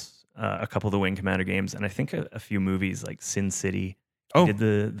games, a couple of the Wing Commander games, and I think a few movies like Sin City. Oh. He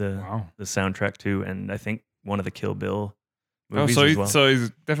did Wow. the soundtrack too, and I think one of the Kill Bill Oh, movies so as well. so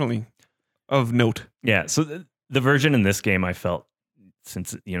he's definitely of note. Yeah, so the version in this game, I felt,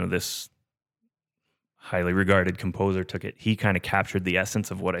 since this highly regarded composer took it, he kind of captured the essence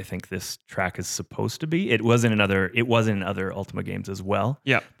of what I think this track is supposed to be. It was in other Ultima games as well.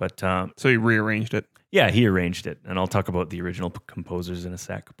 Yeah. But So he rearranged it. yeah, he arranged it, and I'll talk about the original composers in a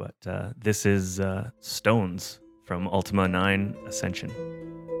sec. But this is Stones from Ultima 9 Ascension.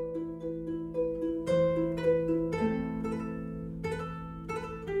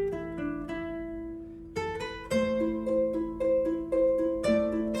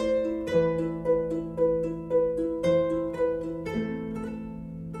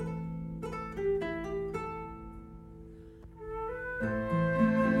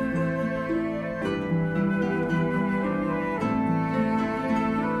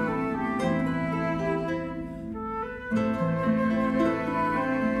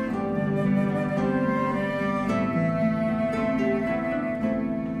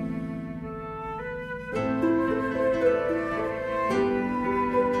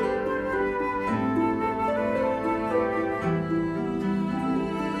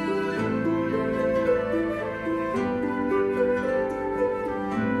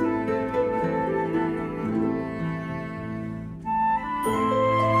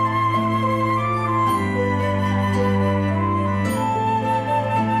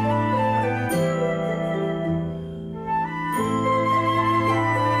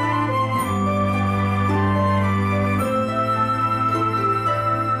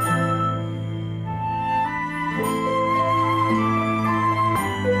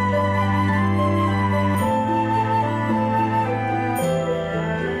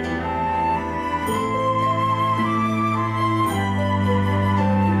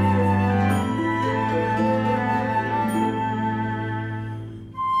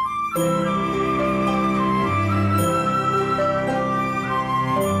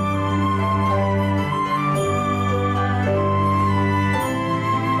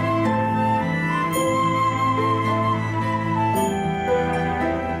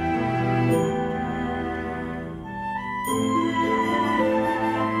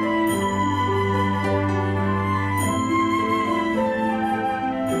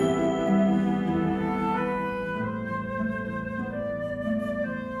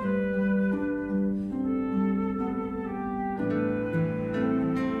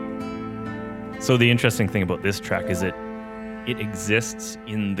 So the interesting thing about this track is it exists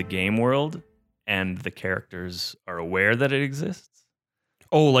in the game world, and the characters are aware that it exists.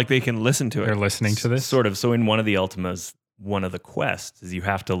 Oh, like they can listen to They're it. listening to this. Sort of. So in one of the Ultimas, one of the quests is you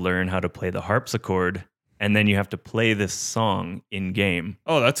have to learn how to play the harpsichord and then you have to play this song in game.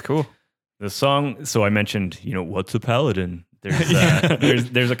 Oh, that's cool. The song. So I mentioned, what's a paladin? There's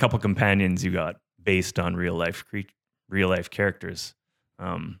there's a couple companions you got based on real life characters,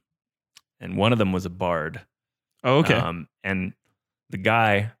 and one of them was a bard. Oh, okay. And the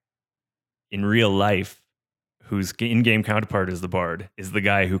guy in real life, whose in-game counterpart is the bard, is the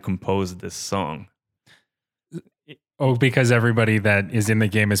guy who composed this song. Oh, because everybody that is in the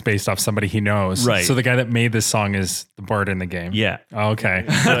game is based off somebody he knows. Right. So the guy that made this song is the bard in the game. Yeah. Oh, okay.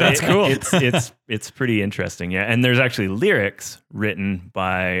 So That's cool. It's pretty interesting. Yeah. And there's actually lyrics written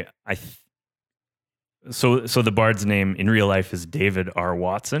by, so the bard's name in real life is David R.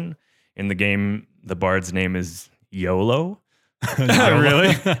 Watson. In the game, the bard's name is YOLO.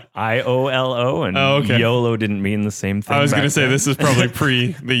 Really? IOLO. And YOLO didn't mean the same thing. I was going to say, then. this is probably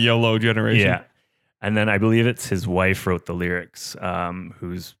pre the YOLO generation. Yeah. And then I believe it's his wife wrote the lyrics,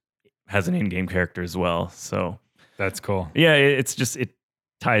 has an in-game character as well. So That's cool. yeah, it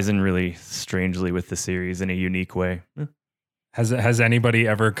ties in really strangely with the series in a unique way. Has anybody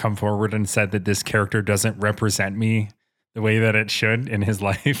ever come forward and said that this character doesn't represent me the way that it should in his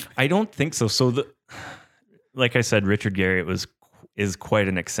life? I don't think so. So like I said, Richard Garriott is quite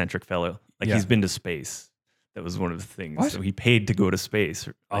an eccentric fellow. Like Yeah. he's been to space. That was one of the things. What? So he paid to go to space.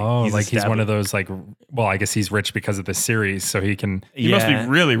 He's one of those well, I guess he's rich because of the series, so he can. He must be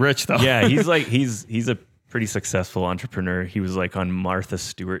really rich, though. Yeah, he's a pretty successful entrepreneur. He was like on Martha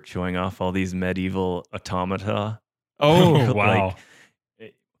Stewart showing off all these medieval automata. Oh, wow.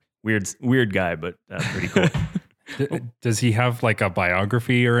 Weird guy, but pretty cool. Does he have like a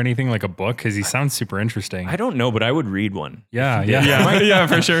biography or anything, like a book? Because he sounds super interesting. I don't know, but I would read one. Yeah. yeah,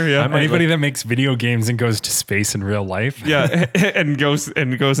 for sure. Yeah. Anybody that makes video games and goes to space in real life. Yeah, and goes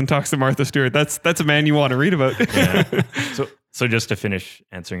and talks to Martha Stewart. That's a man you want to read about. Yeah. So just to finish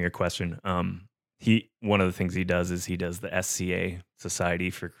answering your question, one of the things he does is he does the SCA, Society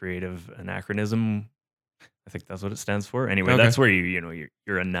for Creative Anachronism. I think that's what it stands for. Anyway, Okay. that's where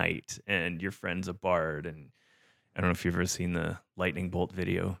you're a knight and your friend's a bard. And I don't know if you've ever seen the lightning bolt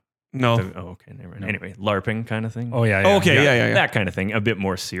video. No. Okay, never mind. Anyway, LARPing kind of thing. Oh yeah. Oh, okay. Yeah. That kind of thing, a bit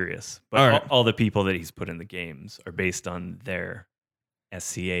more serious. But All right. all the people that he's put in the games are based on their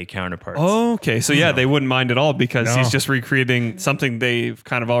SCA counterparts. Okay. So yeah, they wouldn't mind at all because No. he's just recreating something they've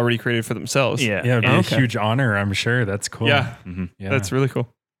kind of already created for themselves. Yeah. Yeah, it'd be Okay. a huge honor, I'm sure. That's cool. Yeah. Mhm. Yeah. That's really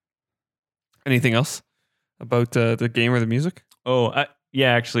cool. Anything else about the game or the music? Oh,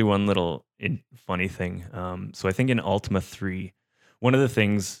 yeah, actually, one little funny thing. So I think in Ultima 3, one of the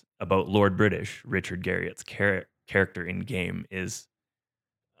things about Lord British, Richard Garriott's character in game, is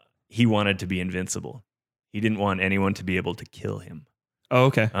he wanted to be invincible. He didn't want anyone to be able to kill him. Oh,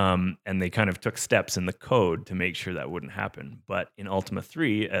 okay. And they kind of took steps in the code to make sure that wouldn't happen. But in Ultima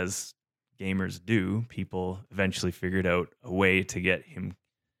 3, as gamers do, people eventually figured out a way to get him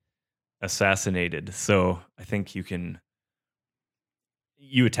assassinated. So I think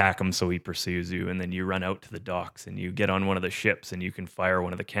you attack him so he pursues you, and then you run out to the docks and you get on one of the ships and you can fire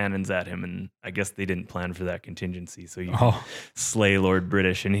one of the cannons at him. And I guess they didn't plan for that contingency. So you slay Lord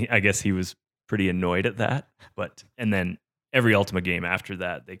British. And I guess he was pretty annoyed at that. And then every Ultima game after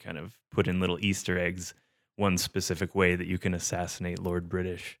that, they kind of put in little Easter eggs, one specific way that you can assassinate Lord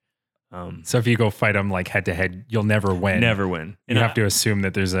British. So if you go fight him like head to head, you'll never win. Never win. You have to assume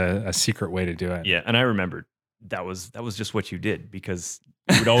that there's a secret way to do it. Yeah, and I remember that was just what you did, because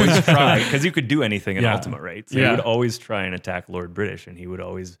you would always try, because you could do anything in Yeah. Ultima, right? So Yeah. you would always try and attack Lord British, and he would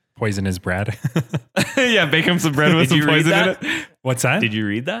always. Poison his bread. Yeah, bake him some bread with Did some you read poison in that? it. What's that? Did you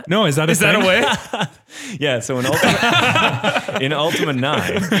read that? No, is that a Is that a thing? way? Yeah. So in Ultima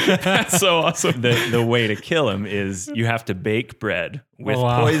 9, That's so awesome. the way to kill him is you have to bake bread with Oh,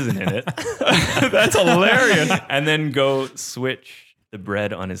 wow. poison in it, That's hilarious. and then go switch the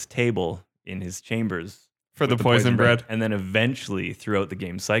bread on his table in his chambers For the with poison bread. And then eventually, throughout the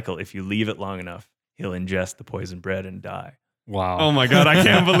game cycle, if you leave it long enough, he'll ingest the poison bread and die. Wow. Oh my God, I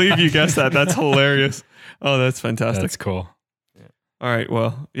can't believe you guessed that. That's hilarious. Oh, that's fantastic. That's cool. All right,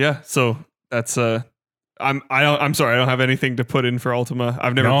 well, yeah. So that's I'm sorry, I don't have anything to put in for Ultima.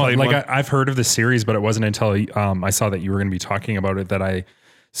 I've never played like one. I've heard of the series, but it wasn't until I saw that you were going to be talking about it that I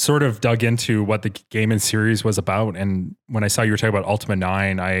sort of dug into what the game and series was about. And when I saw you were talking about Ultima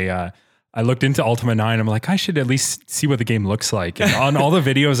 9, I looked into Ultima 9. I'm like, I should at least see what the game looks like. And on all the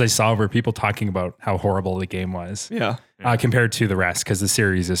videos I saw were people talking about how horrible the game was Yeah. compared to the rest, because the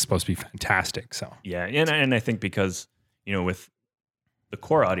series is supposed to be fantastic. So Yeah, and I think because with the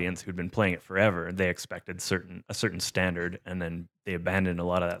core audience who'd been playing it forever, they expected a certain standard, and then they abandoned a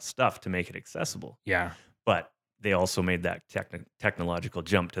lot of that stuff to make it accessible. yeah, But they also made that technological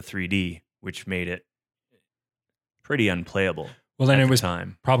jump to 3D, which made it pretty unplayable. Well, then at it the was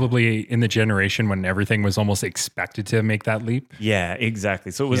time. probably in the generation when everything was almost expected to make that leap. Yeah,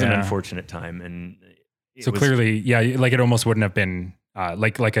 exactly. So it was an Yeah. unfortunate time, and it So was- clearly, yeah, like it almost wouldn't have been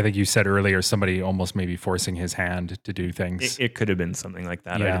like I think you said earlier, somebody almost maybe forcing his hand to do things. it could have been something like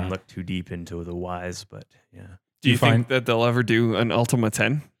that. I Yeah. didn't look too deep into the whys, but yeah. Do you you think find- that they'll ever do an Ultima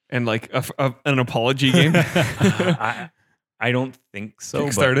 10 and like an apology game? I don't think so.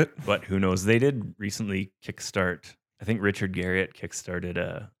 Kickstart it? But who knows? They did recently kickstart. I think Richard Garriott kickstarted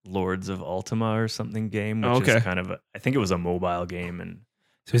a Lords of Ultima or something game, which Okay. is kind of I think it was a mobile game, and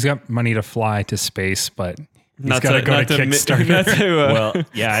So he's got money to fly to space, but he's Not got to go to not Kickstarter. not to, well,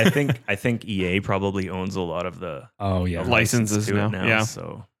 yeah, I think EA probably owns a lot of the Oh yeah, the Licenses to it now, yeah.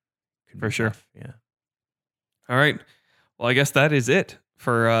 so could For be sure. tough, yeah. All right. Well, I guess that is it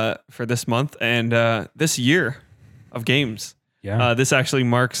for this month and this year of games. yeah. This actually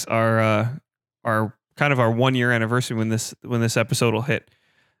marks our kind of our 1 year anniversary when this episode will hit.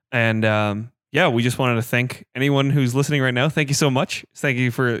 And yeah, we just wanted to thank anyone who's listening right now. Thank you so much. Thank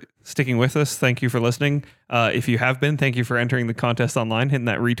you for sticking with us. Thank you for listening. If you have been, thank you for entering the contest online, hitting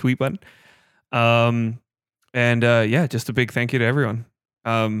that retweet button. And yeah, just a big thank you to everyone.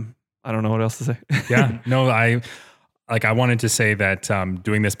 I don't know what else to say. Yeah, no, I wanted to say that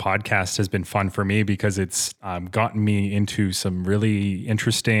doing this podcast has been fun for me because it's gotten me into some really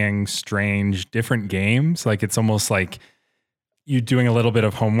interesting, strange, different games. Like it's almost like you doing a little bit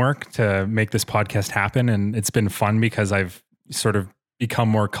of homework to make this podcast happen. And it's been fun because I've sort of become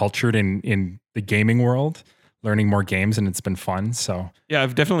more cultured in the gaming world, learning more games, and it's been fun. So Yeah,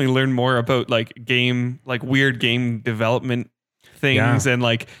 I've definitely learned more about like weird game development things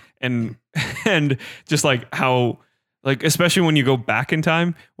and just like how, like, especially when you go back in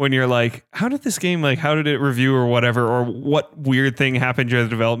time, when you're like, how did this game, like, how did it review or whatever, or what weird thing happened during the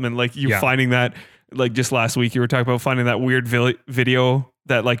development? Like you finding that, like just last week, you were talking about finding that weird video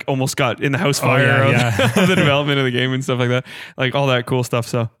that like almost got in the house fire of the development of the game and stuff like that, like all that cool stuff.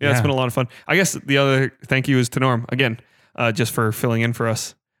 So yeah, it's been a lot of fun. I guess the other thank you is to Norm again, just for filling in for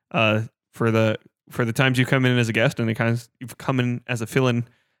us, for the times you come in as a guest and the kinds you've come in as a fill-in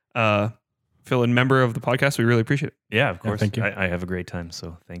member of the podcast. We really appreciate it. Yeah, of course. thank you. I have a great time,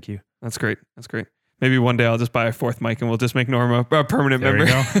 so thank you. That's great. That's great. Maybe one day I'll just buy a fourth mic and we'll just make Norm a permanent There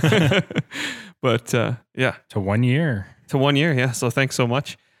member. you But yeah, to 1 year. to 1 year. Yeah. So thanks so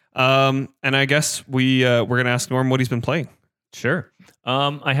much. And I guess we're gonna ask Norm what he's been playing. Sure.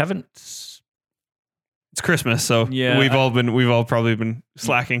 I haven't. It's Christmas, so Yeah, we've all probably been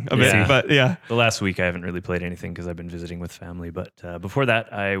slacking a bit. Yeah. But yeah, The last week I haven't really played anything because I've been visiting with family. But before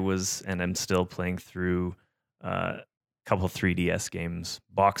that, I was and I'm still playing through a couple 3DS games.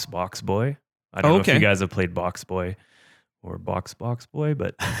 Box Boy. I don't know if Okay. you guys have played Box Boy or Box Boy,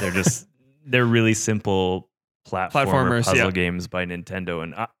 but they're really simple platformers, puzzle yeah. games by Nintendo,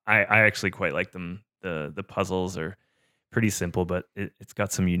 and I actually quite like them. The puzzles are pretty simple, but it's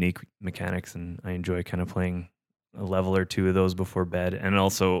got some unique mechanics, and I enjoy kind of playing a level or two of those before bed, and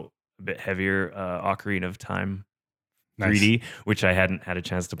also a bit heavier Ocarina of Time Nice. 3D, which I hadn't had a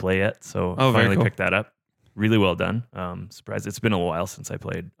chance to play yet, so Oh, very finally cool. picked that up. Really well done. Surprised. It's been a while since I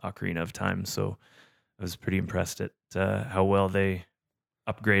played Ocarina of Time, so I was pretty impressed at how well they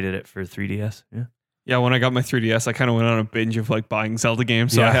upgraded it for 3DS. Yeah. yeah. When I got my 3DS, I kind of went on a binge of like buying Zelda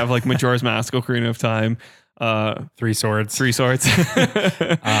games. So I Yeah. have like Majora's Mask, Ocarina of Time, 3 swords. Three Swords.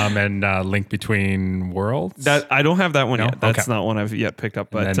 And Link Between Worlds. That I don't have that one No? yet. That's Okay. not one I've yet picked up.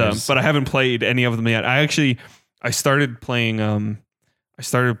 And But then there's- but I haven't played any of them yet. I started playing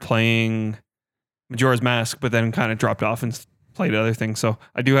Majora's Mask, but then kind of dropped off and played other things. So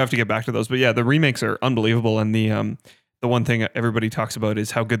I do have to get back to those. But yeah, the remakes are unbelievable. And the one thing everybody talks about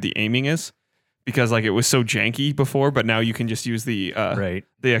is how good the aiming is, because like it was so janky before, but now you can just use the Right.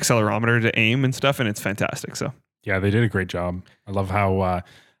 the accelerometer to aim and stuff, and it's fantastic. So Yeah, they did a great job. I love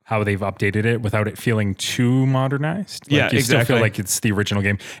how they've updated it without it feeling too modernized. Like, Yeah, you still exactly. feel like it's the original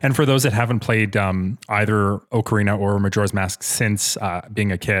game. And for those that haven't played either Ocarina or Majora's Mask since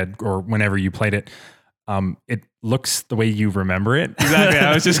being a kid or whenever you played it, it looks the way you remember it. exactly,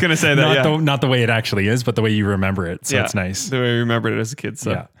 I was just gonna say that. Not the way it actually is, but the way you remember it. So Yeah. it's nice. The way I remembered it as a kid.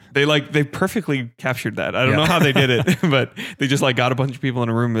 So Yeah. they perfectly captured that. I don't Yeah. know how they did it, but they just like got a bunch of people in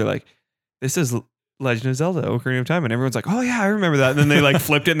a room. They're like, this is Legend of Zelda, Ocarina of Time. And everyone's like, oh yeah, I remember that. And then they like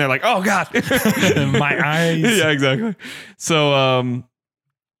flipped it and they're like, oh God. My eyes. Yeah, exactly. So,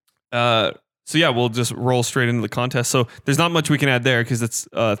 so yeah, we'll just roll straight into the contest. So there's not much we can add there because it's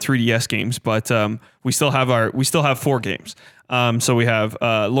 3DS games, but we still have 4 games. So we have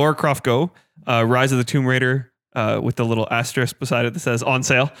Lara Croft Go, Rise of the Tomb Raider, with the little asterisk beside it that says on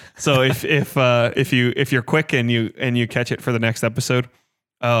sale. So if you're quick and you catch it for the next episode,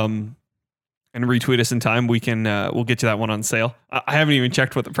 and retweet us in time, we'll get you that one on sale. I haven't even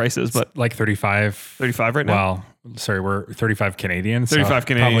checked what the price is, but It's like 35. 35 right now. Well, sorry, we're 35 Canadian. 35 so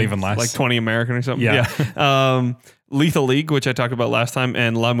Canadian, probably even less. like 20 American or something. Yeah. Lethal League, which I talked about last time,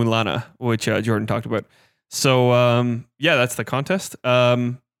 and La Mulana, which Jordan talked about. So that's the contest.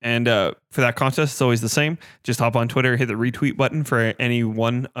 And for that contest, it's always the same. Just hop on Twitter, hit the retweet button for any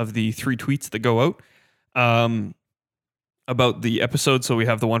one of the 3 tweets that go out about the episode. So we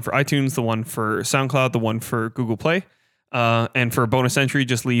have the one for iTunes, the one for SoundCloud, the one for Google Play. And for a bonus entry,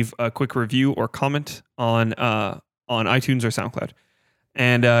 just leave a quick review or comment on iTunes or SoundCloud.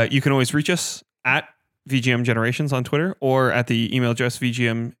 And you can always reach us at VGM Generations on Twitter or at the email address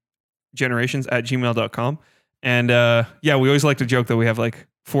vgmgenerations@gmail.com. And we always like to joke that we have like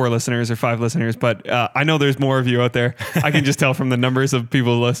 4 listeners or 5 listeners, but I know there's more of you out there. I can just tell from the numbers of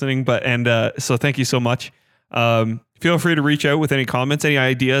people listening. So thank you so much. Feel free to reach out with any comments, any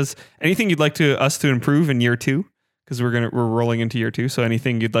ideas, anything you'd like us to improve in year 2, because we're rolling into year 2. So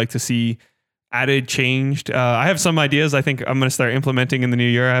anything you'd like to see added, changed. I have some ideas I think I'm going to start implementing in the new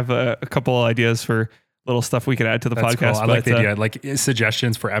year. I have a couple ideas for little stuff we could add to the That's podcast. Cool. I like the idea. Like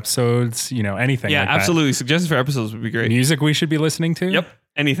suggestions for episodes, anything. Yeah, like absolutely. That. Suggestions for episodes would be great. Music we should be listening to. Yep.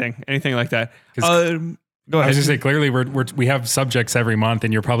 Anything like that. Go I ahead. was just say clearly we have subjects every month,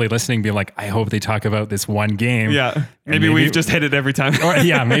 and you're probably listening, being like, I hope they talk about this one game. Yeah, maybe we've just hit it every time. Or,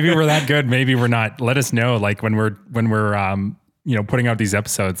 yeah, maybe we're that good. Maybe we're not. Let us know. Like when we're putting out these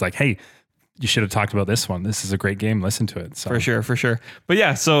episodes, like, hey, you should have talked about this one. This is a great game. Listen to it. So. For sure. But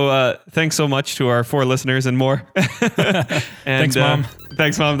yeah, so thanks so much to our 4 listeners and more. Thanks, Mom.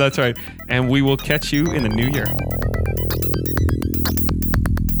 Thanks, Mom. That's right. And we will catch you in the new year.